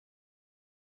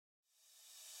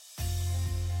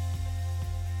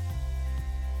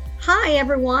Hi,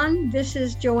 everyone. This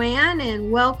is Joanne,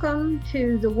 and welcome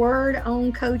to the Word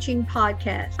on Coaching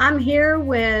podcast. I'm here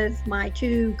with my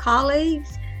two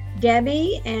colleagues,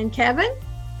 Debbie and Kevin.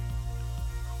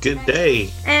 Good day.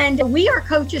 And we are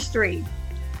Coaches 3.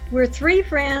 We're three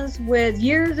friends with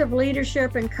years of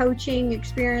leadership and coaching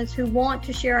experience who want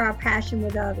to share our passion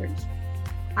with others.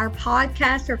 Our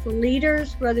podcasts are for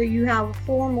leaders, whether you have a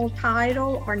formal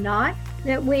title or not.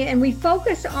 We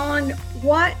focus on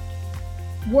what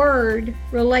word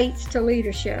relates to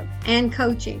leadership and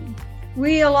coaching.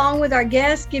 We, along with our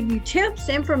guests, give you tips,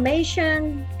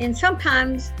 information, and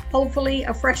sometimes, hopefully,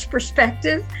 a fresh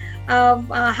perspective of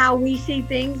how we see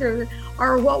things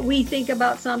or what we think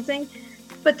about something.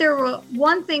 But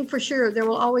one thing for sure, there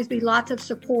will always be lots of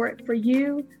support for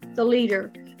you, the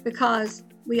leader, because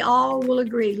we all will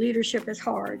agree leadership is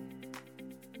hard.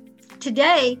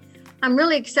 Today, I'm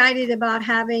really excited about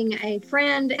having a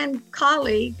friend and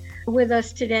colleague with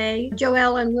us today,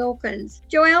 JoEllen Wilkins.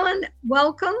 JoEllen,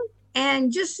 welcome.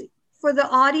 And just for the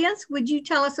audience, would you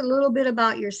tell us a little bit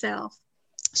about yourself?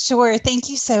 Sure. Thank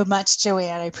you so much,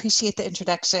 Joanne. I appreciate the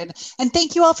introduction. And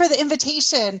thank you all for the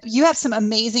invitation. You have some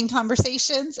amazing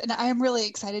conversations, and I am really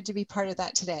excited to be part of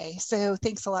that today. So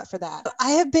thanks a lot for that. I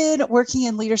have been working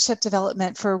in leadership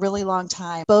development for a really long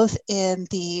time, both in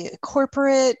the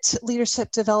corporate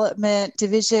leadership development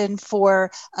division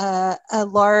for a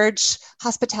large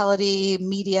hospitality,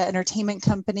 media, entertainment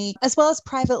company, as well as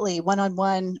privately,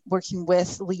 one-on-one, working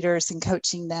with leaders and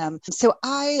coaching them. So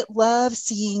I love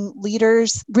seeing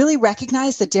leaders really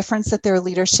recognize the difference that their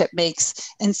leadership makes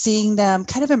and seeing them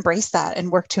kind of embrace that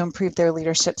and work to improve their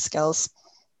leadership skills.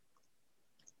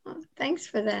 Well, thanks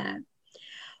for that.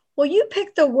 Well, you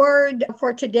picked the word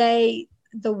for today,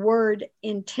 the word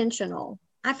intentional.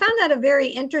 I found that a very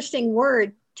interesting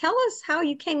word. Tell us how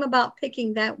you came about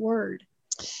picking that word.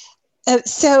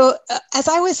 So as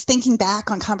I was thinking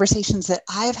back on conversations that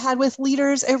I've had with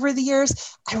leaders over the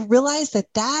years, I realized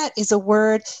that that is a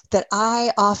word that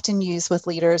I often use with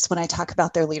leaders when I talk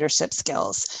about their leadership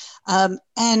skills.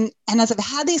 And as I've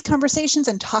had these conversations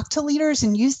and talked to leaders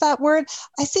and use that word,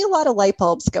 I see a lot of light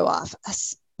bulbs go off,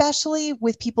 especially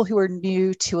with people who are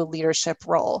new to a leadership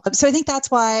role. So I think that's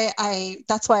why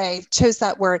I chose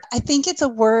that word. I think it's a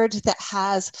word that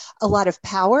has a lot of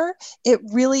power. It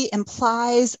really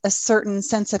implies a certain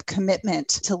sense of commitment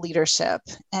to leadership.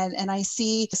 And I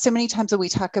see so many times when we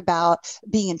talk about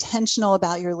being intentional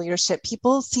about your leadership,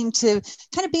 people seem to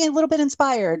kind of be a little bit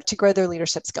inspired to grow their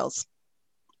leadership skills.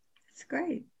 That's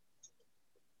great.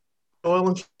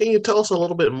 Well, can you tell us a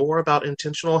little bit more about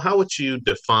intentional? How would you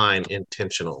define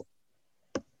intentional?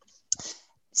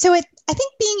 So I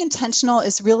think being intentional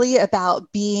is really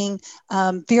about being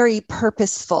very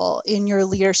purposeful in your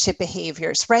leadership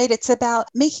behaviors, right? It's about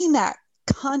making that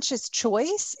conscious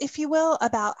choice, if you will,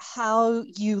 about how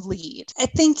you lead. I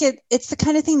think it's the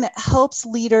kind of thing that helps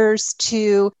leaders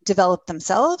to develop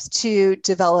themselves, to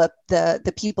develop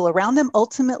the people around them,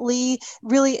 ultimately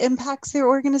really impacts their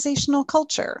organizational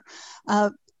culture.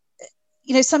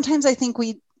 Sometimes I think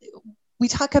we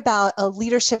talk about a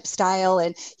leadership style,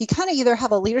 and you kind of either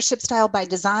have a leadership style by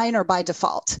design or by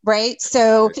default, right?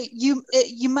 So you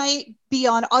might be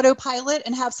on autopilot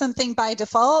and have something by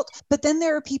default, but then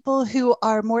there are people who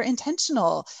are more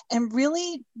intentional and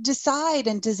really decide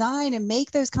and design and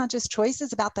make those conscious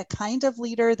choices about the kind of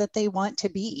leader that they want to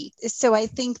be. So I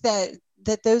think that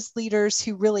those leaders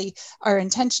who really are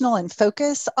intentional and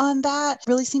focus on that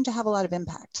really seem to have a lot of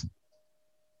impact.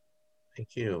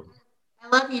 Thank you. I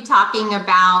love you talking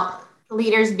about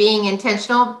leaders being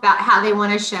intentional about how they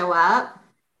want to show up.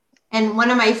 And one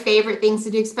of my favorite things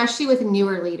to do, especially with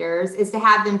newer leaders, is to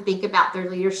have them think about their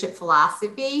leadership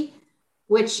philosophy,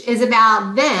 which is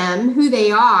about them, who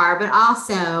they are, but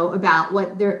also about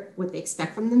what they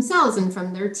expect from themselves and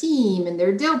from their team and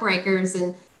their deal breakers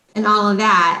and all of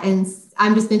that. And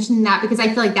I'm just mentioning that because I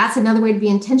feel like that's another way to be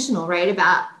intentional, right?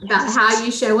 About how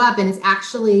you show up, and it's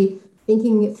actually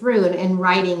thinking it through and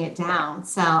writing it down.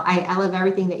 So I love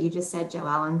everything that you just said,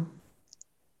 JoEllen.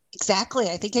 Exactly.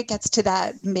 I think it gets to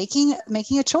that making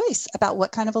a choice about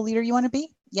what kind of a leader you want to be.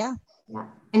 Yeah.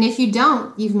 And if you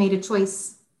don't, you've made a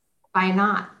choice by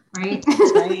not, right?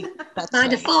 That's right. That's by right.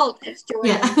 default, it's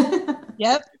JoEllen.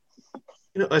 Yeah.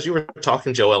 Yep. As you were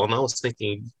talking, Joelle, I was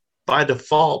thinking by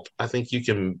default, I think you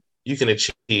can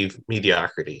achieve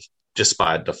mediocrity just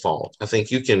by default. I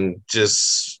think you can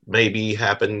just maybe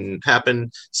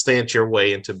slant your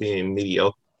way into being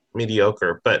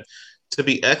mediocre, but to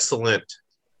be excellent,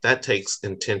 that takes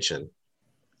intention.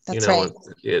 That's right.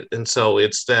 And so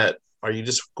it's that Are you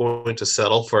just going to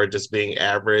settle for just being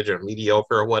average or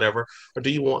mediocre or whatever? Or do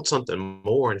you want something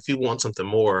more? And if you want something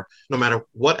more, no matter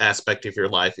what aspect of your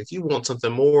life, if you want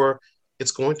something more,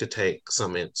 it's going to take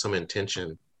some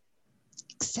intention.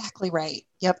 Exactly right.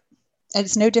 Yep. And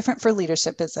it's no different for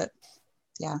leadership, is it?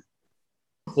 Yeah.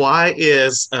 Why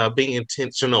is being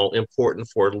intentional important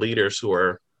for leaders who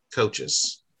are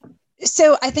coaches?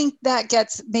 So I think that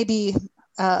gets maybe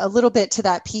a little bit to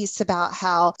that piece about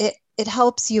how it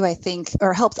helps you, I think,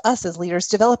 or helps us as leaders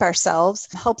develop ourselves,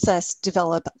 helps us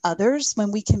develop others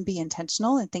when we can be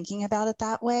intentional and thinking about it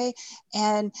that way.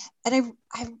 And I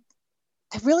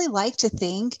really like to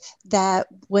think that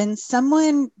when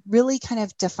someone really kind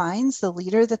of defines the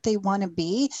leader that they want to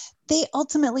be, they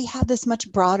ultimately have this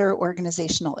much broader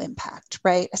organizational impact,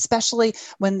 right? Especially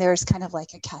when there's kind of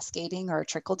like a cascading or a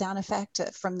trickle down effect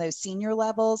from those senior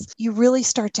levels. You really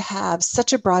start to have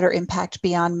such a broader impact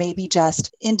beyond maybe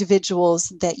just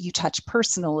individuals that you touch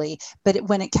personally. But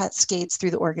when it cascades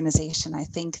through the organization, I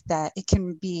think that it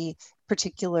can be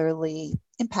particularly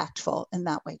impactful in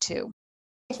that way too.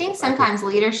 I think sometimes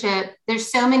leadership, there's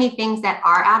so many things that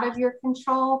are out of your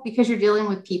control because you're dealing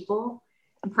with people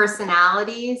and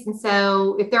personalities. And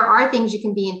so if there are things you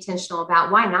can be intentional about,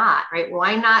 why not, right?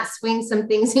 Why not swing some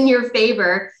things in your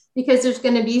favor? Because there's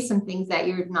going to be some things that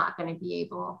you're not going to be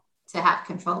able to have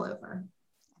control over.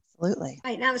 Absolutely.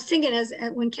 Right. And I was thinking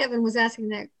when Kevin was asking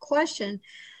that question,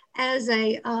 as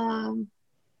a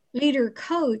leader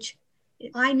coach,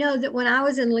 I know that when I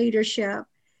was in leadership,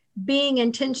 being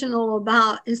intentional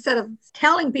about, instead of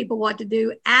telling people what to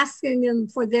do, asking them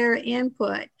for their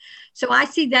input. So I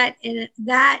see that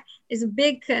that is a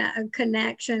big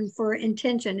connection for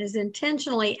intention, is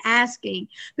intentionally asking,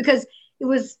 because it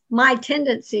was my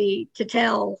tendency to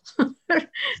tell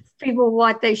people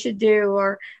what they should do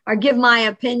or give my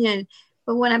opinion.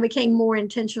 But when I became more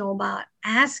intentional about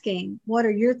asking, what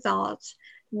are your thoughts?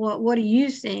 What do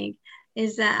you think?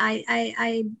 Is that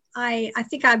I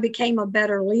think I became a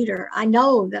better leader. I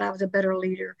know that I was a better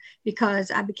leader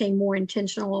because I became more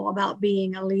intentional about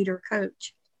being a leader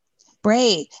coach.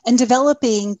 Right. And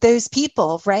developing those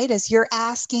people, right? As you're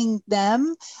asking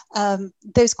them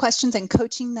those questions and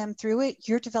coaching them through it,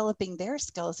 you're developing their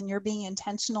skills and you're being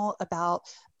intentional about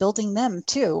building them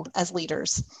too as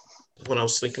leaders. When I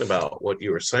was thinking about what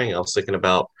you were saying, I was thinking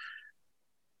about,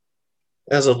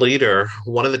 as a leader,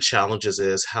 one of the challenges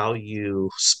is how you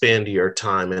spend your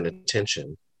time and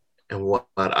attention. And what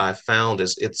I found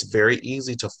is it's very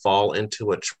easy to fall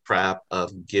into a trap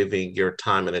of giving your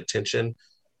time and attention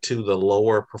to the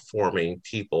lower performing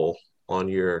people on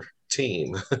your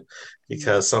team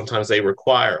because sometimes they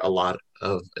require a lot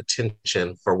of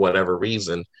attention for whatever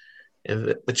reason.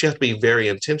 But you have to be very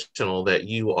intentional that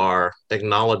you are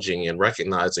acknowledging and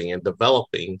recognizing and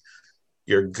developing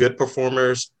your good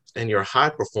performers and your high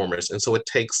performers. And so it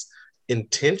takes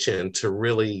intention to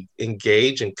really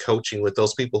engage in coaching with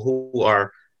those people who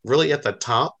are really at the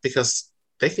top, because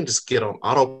they can just get on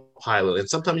autopilot. And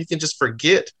sometimes you can just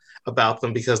forget about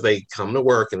them because they come to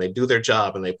work and they do their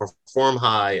job and they perform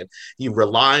high and you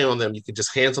rely on them. You can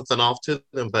just hand something off to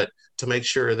them. But to make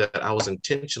sure that I was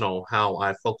intentional how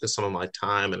I focus some of my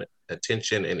time and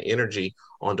attention and energy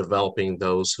on developing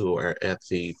those who are at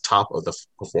the top of the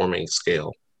performing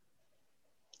scale.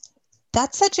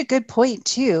 That's such a good point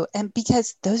too. And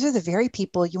because those are the very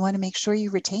people you want to make sure you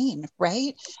retain,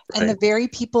 right? And the very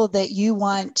people that you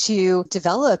want to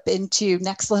develop into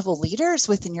next level leaders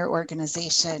within your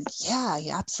organization. Yeah,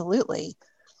 absolutely.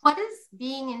 What does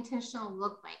being intentional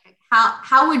look like?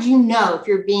 How would you know if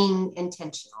you're being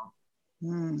intentional?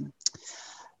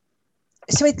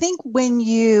 So I think when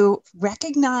you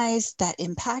recognize that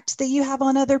impact that you have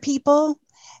on other people,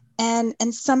 and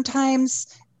sometimes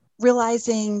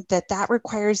realizing that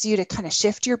requires you to kind of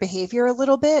shift your behavior a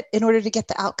little bit in order to get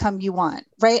the outcome you want,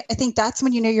 right? I think that's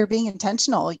when you know you're being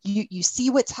intentional. You see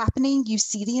what's happening, you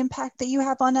see the impact that you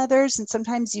have on others, and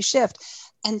sometimes you shift.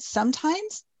 And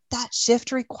sometimes that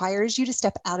shift requires you to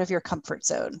step out of your comfort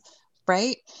zone,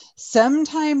 right?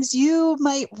 Sometimes you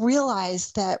might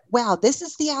realize that, wow, this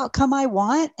is the outcome I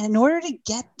want. And in order to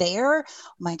get there,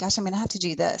 oh my gosh, I'm going to have to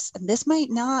do this. And this might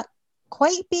not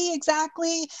quite be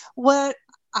exactly what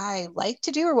I like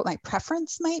to do or what my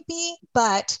preference might be,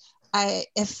 but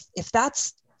if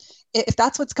that's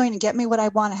what's going to get me what I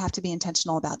want, I have to be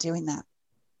intentional about doing that.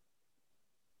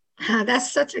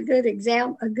 That's such a good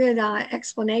example, a good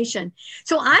explanation.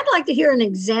 So I'd like to hear an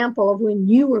example of when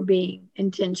you were being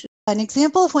intentional. An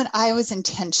example of when I was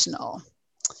intentional.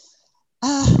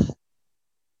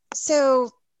 So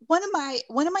one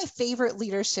of my favorite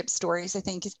leadership stories, I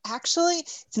think, is actually,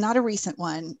 it's not a recent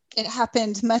one. It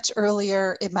happened much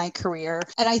earlier in my career.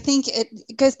 And I think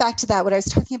it goes back to that, what I was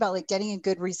talking about, like getting a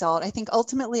good result. I think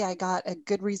ultimately I got a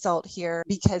good result here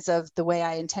because of the way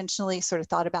I intentionally sort of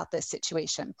thought about this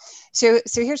situation. So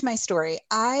here's my story.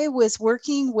 I was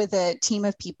working with a team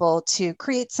of people to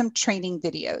create some training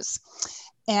videos.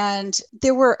 And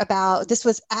this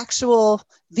was actual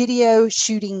video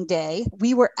shooting day.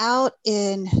 We were out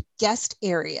in guest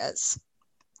areas.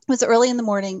 It was early in the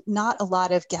morning, not a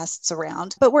lot of guests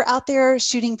around, but we're out there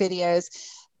shooting videos.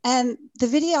 And the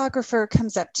videographer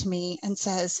comes up to me and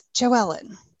says,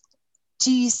 JoEllen,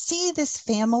 do you see this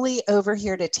family over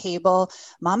here at a table?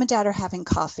 Mom and dad are having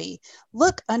coffee.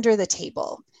 Look under the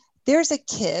table. There's a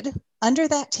kid under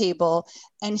that table,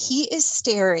 and he is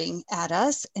staring at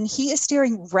us, and he is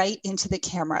staring right into the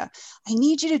camera. I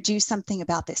need you to do something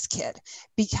about this kid,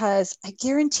 because I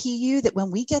guarantee you that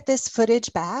when we get this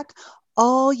footage back,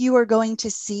 all you are going to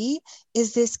see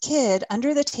is this kid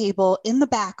under the table in the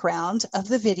background of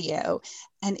the video,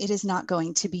 and it is not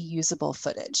going to be usable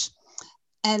footage.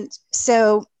 And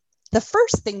so the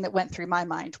first thing that went through my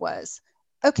mind was,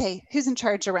 okay, who's in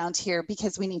charge around here?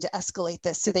 Because we need to escalate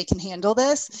this so they can handle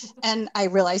this. And I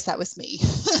realized that was me.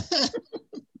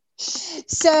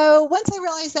 So once I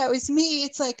realized that was me,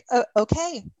 it's like,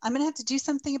 okay, I'm going to have to do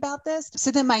something about this. So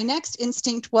then my next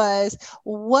instinct was,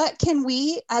 what can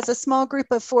we, as a small group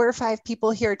of 4 or 5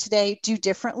 people here today, do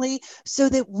differently so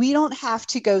that we don't have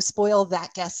to go spoil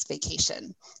that guest's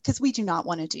vacation? Because we do not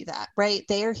want to do that, right?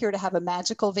 They are here to have a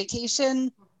magical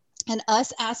vacation. And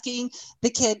us asking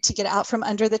the kid to get out from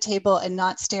under the table and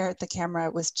not stare at the camera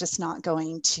was just not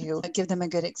going to give them a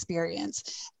good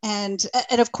experience. And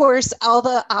of course, all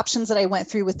the options that I went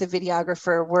through with the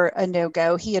videographer were a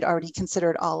no-go. He had already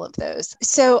considered all of those.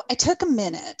 So I took a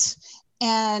minute.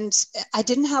 And I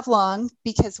didn't have long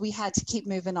because we had to keep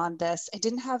moving on this. I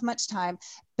didn't have much time,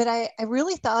 but I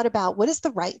really thought about what is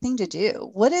the right thing to do?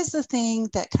 What is the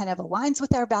thing that kind of aligns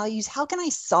with our values? How can I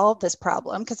solve this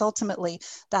problem? Because ultimately,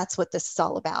 that's what this is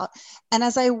all about. And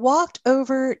as I walked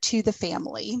over to the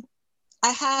family, I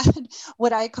had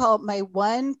what I call my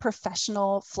one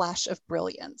professional flash of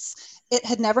brilliance. It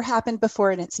had never happened before,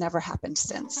 and it's never happened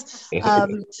since.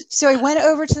 So I went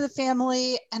over to the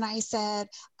family and I said,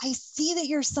 I see that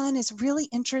your son is really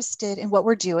interested in what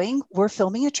we're doing. We're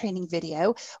filming a training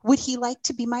video. Would he like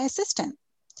to be my assistant?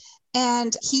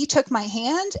 And he took my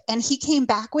hand and he came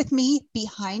back with me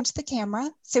behind the camera.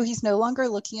 So he's no longer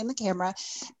looking in the camera.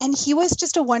 And he was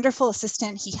just a wonderful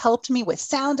assistant. He helped me with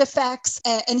sound effects,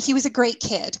 and he was a great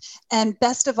kid. And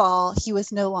best of all, he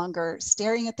was no longer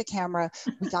staring at the camera.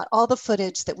 We got all the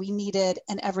footage that we needed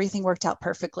and everything worked out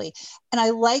perfectly. And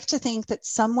I like to think that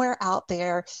somewhere out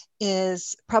there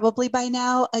is probably by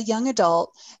now a young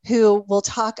adult who will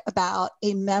talk about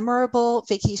a memorable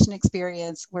vacation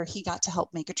experience where he got to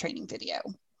help make a training video.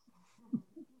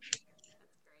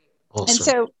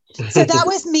 Awesome. And so that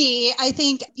was me. I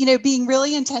think, being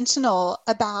really intentional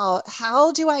about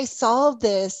how do I solve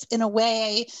this in a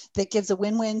way that gives a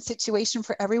win-win situation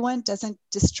for everyone, doesn't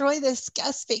destroy this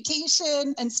guest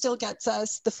vacation, and still gets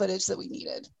us the footage that we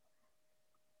needed.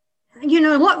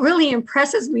 What really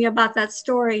impresses me about that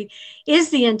story is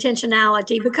the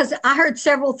intentionality, because I heard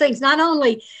several things, not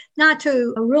only not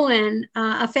to ruin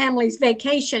a family's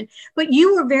vacation, but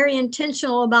you were very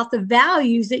intentional about the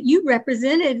values that you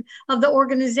represented of the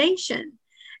organization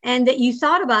and that you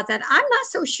thought about that. I'm not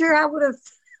so sure I would have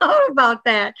thought about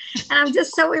that. And I'm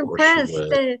just so impressed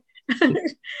that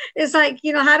it's like,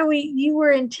 you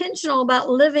were intentional about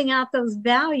living out those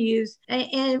values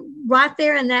and right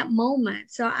there in that moment.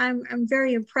 So I'm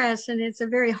very impressed, and it's a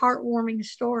very heartwarming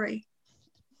story.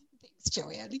 Thanks,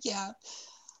 JoEllen. Yeah.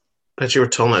 As you were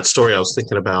telling that story, I was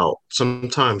thinking about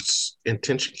sometimes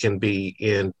intention can be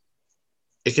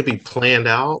planned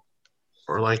out,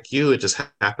 or like it just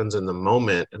happens in the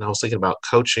moment. And I was thinking about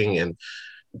coaching and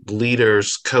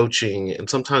leaders coaching, and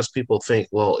sometimes people think,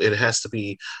 well, it has to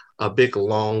be a big,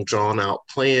 long, drawn out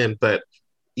plan. But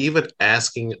even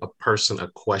asking a person a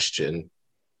question,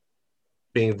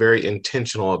 being very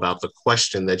intentional about the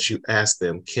question that you ask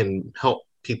them, can help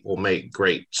people make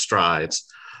great strides.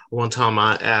 One time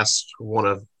I asked one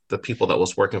of the people that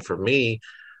was working for me,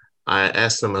 I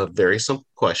asked them a very simple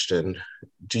question.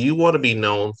 Do you want to be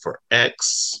known for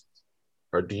X,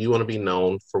 or do you want to be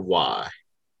known for Y?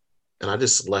 And I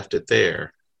just left it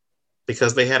there,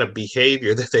 because they had a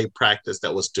behavior that they practiced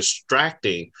that was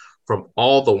distracting from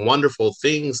all the wonderful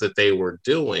things that they were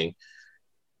doing.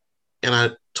 And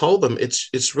I told them,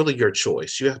 it's really your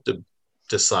choice. You have to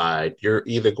decide. You're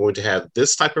either going to have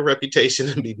this type of reputation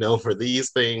and be known for these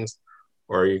things,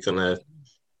 or are you going to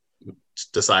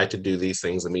decide to do these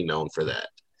things and be known for that?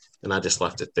 And I just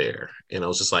left it there. And it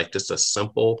was just like, just a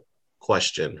simple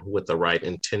question with the right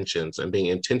intentions and being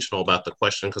intentional about the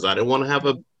question, because I didn't want to have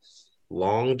a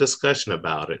long discussion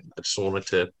about it. I just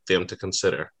wanted them to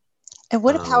consider. And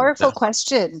what a powerful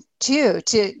question too,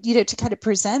 to kind of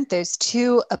present those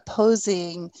two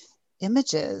opposing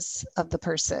images of the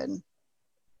person.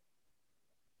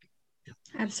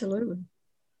 Absolutely.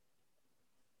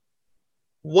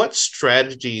 What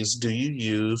strategies do you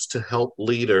use to help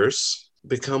leaders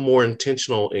become more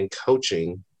intentional in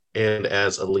coaching and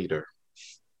as a leader?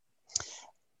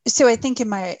 So I think in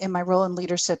my role in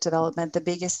leadership development, the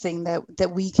biggest thing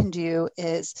that we can do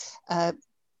is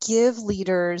give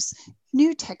leaders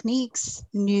new techniques,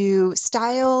 new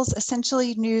styles,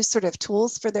 essentially new sort of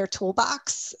tools for their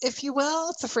toolbox, if you will.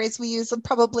 It's a phrase we use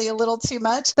probably a little too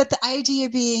much, but the idea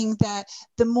being that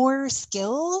the more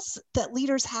skills that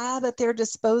leaders have at their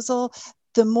disposal,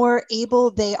 the more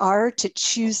able they are to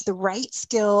choose the right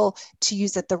skill to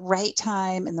use at the right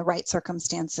time in the right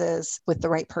circumstances with the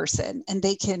right person. And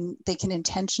they can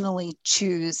intentionally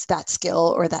choose that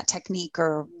skill or that technique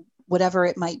or whatever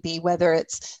it might be, whether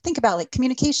it's, think about like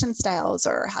communication styles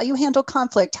or how you handle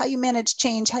conflict, how you manage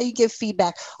change, how you give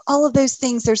feedback, all of those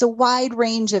things. There's a wide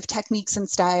range of techniques and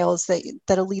styles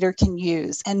that a leader can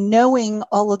use. And knowing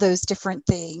all of those different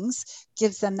things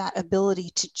gives them that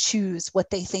ability to choose what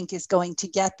they think is going to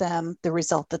get them the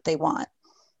result that they want.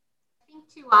 I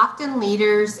think too often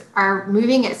leaders are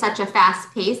moving at such a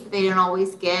fast pace that they don't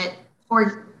always get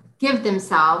or give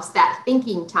themselves that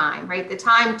thinking time, right? The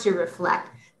time to reflect,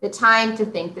 the time to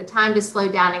think, the time to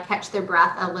slow down and catch their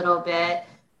breath a little bit.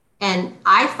 And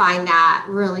I find that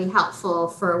really helpful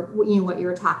for what you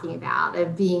were talking about,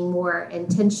 of being more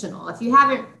intentional. If you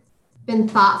haven't been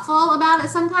thoughtful about it,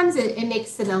 sometimes it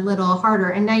makes it a little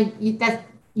harder. And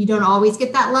you don't always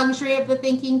get that luxury of the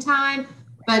thinking time,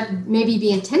 but maybe be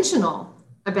intentional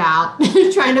about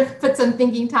trying to put some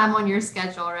thinking time on your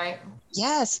schedule, right?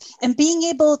 Yes. And being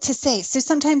able to say, so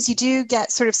sometimes you do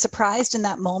get sort of surprised in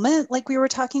that moment, like we were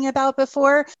talking about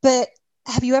before, but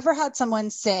have you ever had someone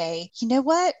say, you know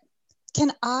what,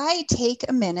 can I take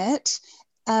a minute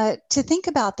to think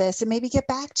about this and maybe get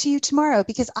back to you tomorrow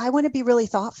because I want to be really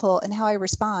thoughtful in how I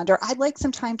respond, or I'd like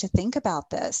some time to think about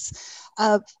this.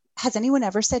 Has anyone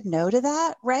ever said no to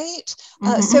that? Right.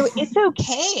 So it's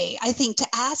okay, I think, to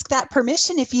ask that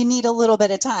permission if you need a little bit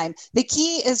of time. The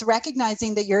key is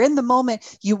recognizing that you're in the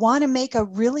moment. You want to make a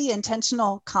really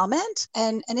intentional comment,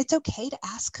 and it's okay to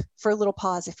ask for a little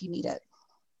pause if you need it,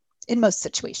 in most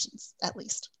situations, at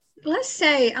least. Let's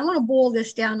say, I want to boil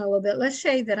this down a little bit. Let's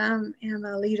say that I am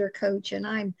a leader coach and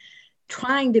I'm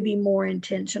trying to be more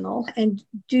intentional and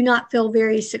do not feel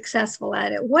very successful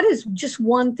at it. What is just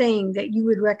one thing that you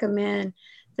would recommend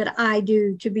that I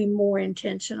do to be more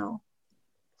intentional?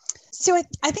 So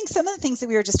I think some of the things that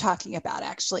we were just talking about,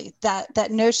 actually, that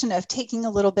notion of taking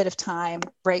a little bit of time,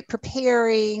 right?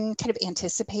 Preparing, kind of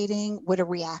anticipating what a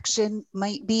reaction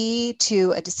might be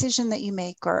to a decision that you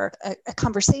make or a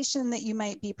conversation that you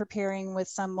might be preparing with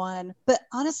someone. But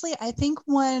honestly, I think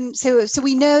so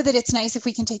we know that it's nice if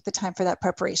we can take the time for that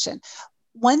preparation.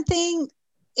 One thing,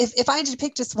 if I had to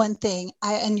pick just one thing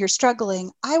and you're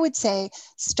struggling, I would say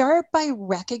start by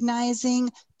recognizing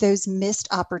those missed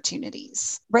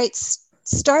opportunities, right?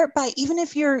 Start by, even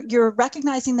if you're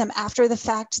recognizing them after the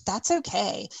fact, that's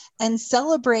okay. And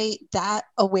celebrate that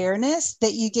awareness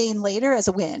that you gain later as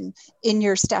a win in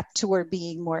your step toward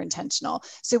being more intentional.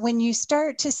 So when you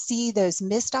start to see those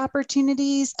missed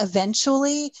opportunities,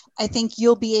 eventually, I think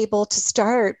you'll be able to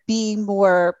start being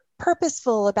more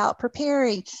purposeful about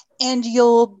preparing, and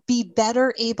you'll be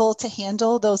better able to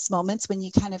handle those moments when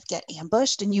you kind of get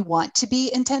ambushed and you want to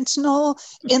be intentional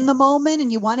in the moment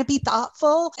and you want to be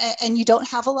thoughtful and you don't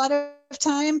have a lot of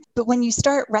time. But when you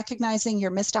start recognizing your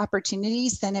missed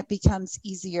opportunities, then it becomes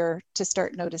easier to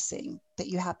start noticing that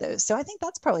you have those. So I think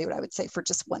that's probably what I would say for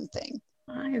just one thing.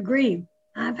 I agree.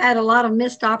 I've had a lot of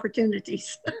missed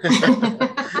opportunities.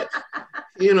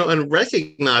 And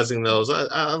recognizing those,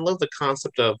 I love the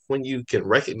concept of when you can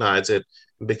recognize it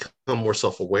and become more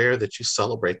self-aware, that you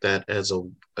celebrate that as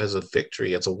a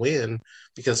victory, as a win,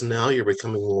 because now you're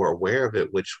becoming more aware of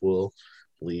it, which will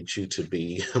lead you to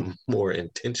be more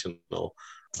intentional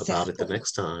about it the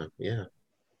next time. Yeah.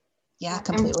 Yeah,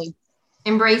 completely.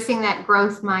 Embracing that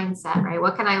growth mindset, right?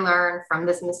 What can I learn from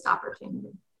this missed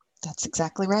opportunity? That's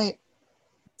exactly right.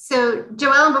 So,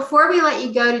 JoEllen, before we let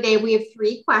you go today, we have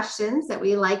 3 questions that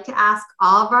we like to ask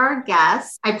all of our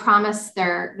guests. I promise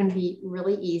they're going to be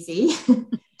really easy.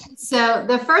 So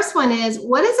the first one is,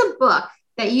 what is a book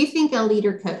that you think a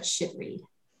leader coach should read?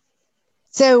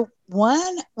 So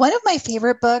one of my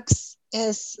favorite books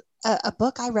is a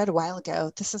book I read a while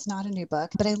ago. This is not a new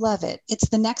book, but I love it. It's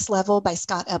The Next Level by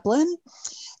Scott Eblin.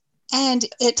 And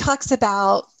it talks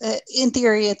about, in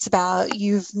theory, it's about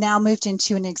you've now moved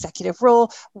into an executive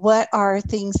role. What are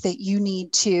things that you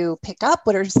need to pick up?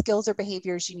 What are skills or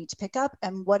behaviors you need to pick up?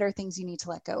 And what are things you need to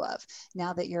let go of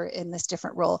now that you're in this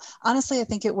different role? Honestly, I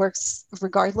think it works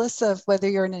regardless of whether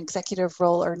you're in an executive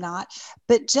role or not.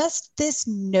 But just this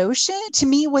notion to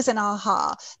me was an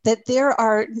aha that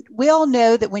we all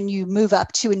know that when you move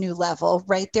up to a new level,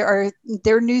 right, there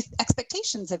are new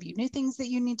expectations of you, new things that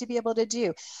you need to be able to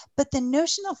do. But the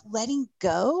notion of letting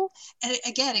go, and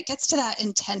again, it gets to that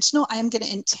intentional, I'm going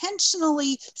to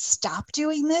intentionally stop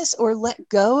doing this or let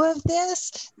go of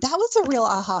this. That was a real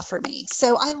aha for me.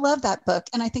 So I love that book.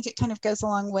 And I think it kind of goes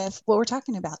along with what we're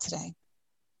talking about today.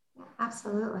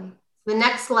 Absolutely. The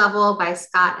Next Level by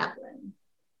Scott Eblin.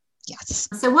 Yes.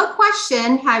 So what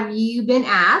question have you been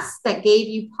asked that gave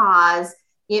you pause?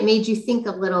 It made you think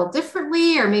a little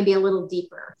differently or maybe a little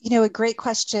deeper? You know, a great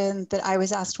question that I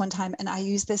was asked one time, and I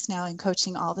use this now in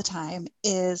coaching all the time,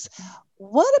 is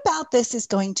what about this is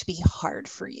going to be hard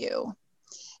for you?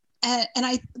 And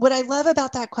what I love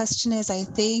about that question is I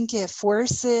think it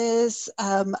forces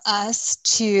us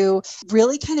to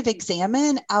really kind of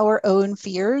examine our own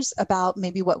fears about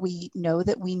maybe what we know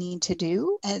that we need to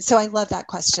do. And so I love that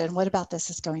question. What about this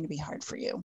is going to be hard for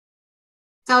you?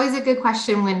 It's always a good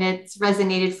question when it's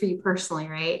resonated for you personally,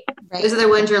 right? Right. Those are the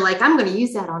ones you're like, I'm going to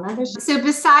use that on others. So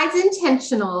besides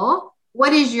intentional,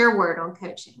 what is your word on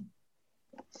coaching?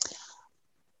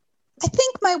 I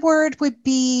think my word would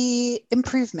be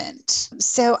improvement.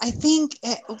 So I think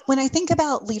when I think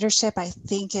about leadership, I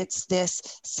think it's this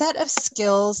set of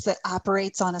skills that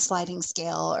operates on a sliding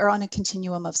scale or on a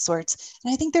continuum of sorts.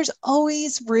 And I think there's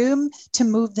always room to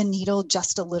move the needle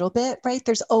just a little bit, right?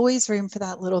 There's always room for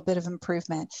that little bit of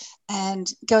improvement.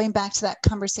 And going back to that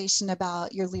conversation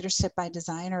about your leadership by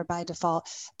design or by default,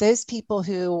 those people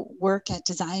who work at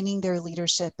designing their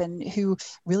leadership and who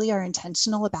really are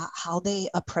intentional about how they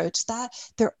approach that,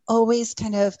 they're always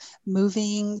kind of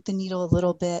moving the needle a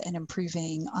little bit and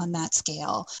improving on that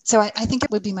scale. So I think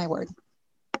it would be my word.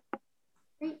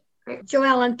 Great.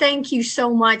 JoEllen, thank you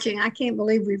so much. And I can't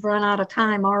believe we've run out of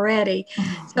time already.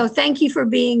 So thank you for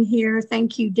being here.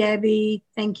 Thank you, Debbie.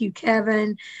 Thank you,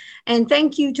 Kevin. And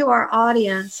thank you to our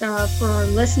audience for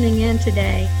listening in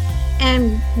today.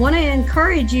 And want to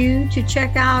encourage you to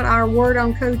check out our Word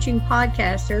on Coaching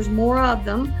podcast. There's more of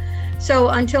them. So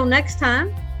until next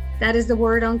time, that is the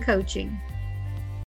Word on Coaching.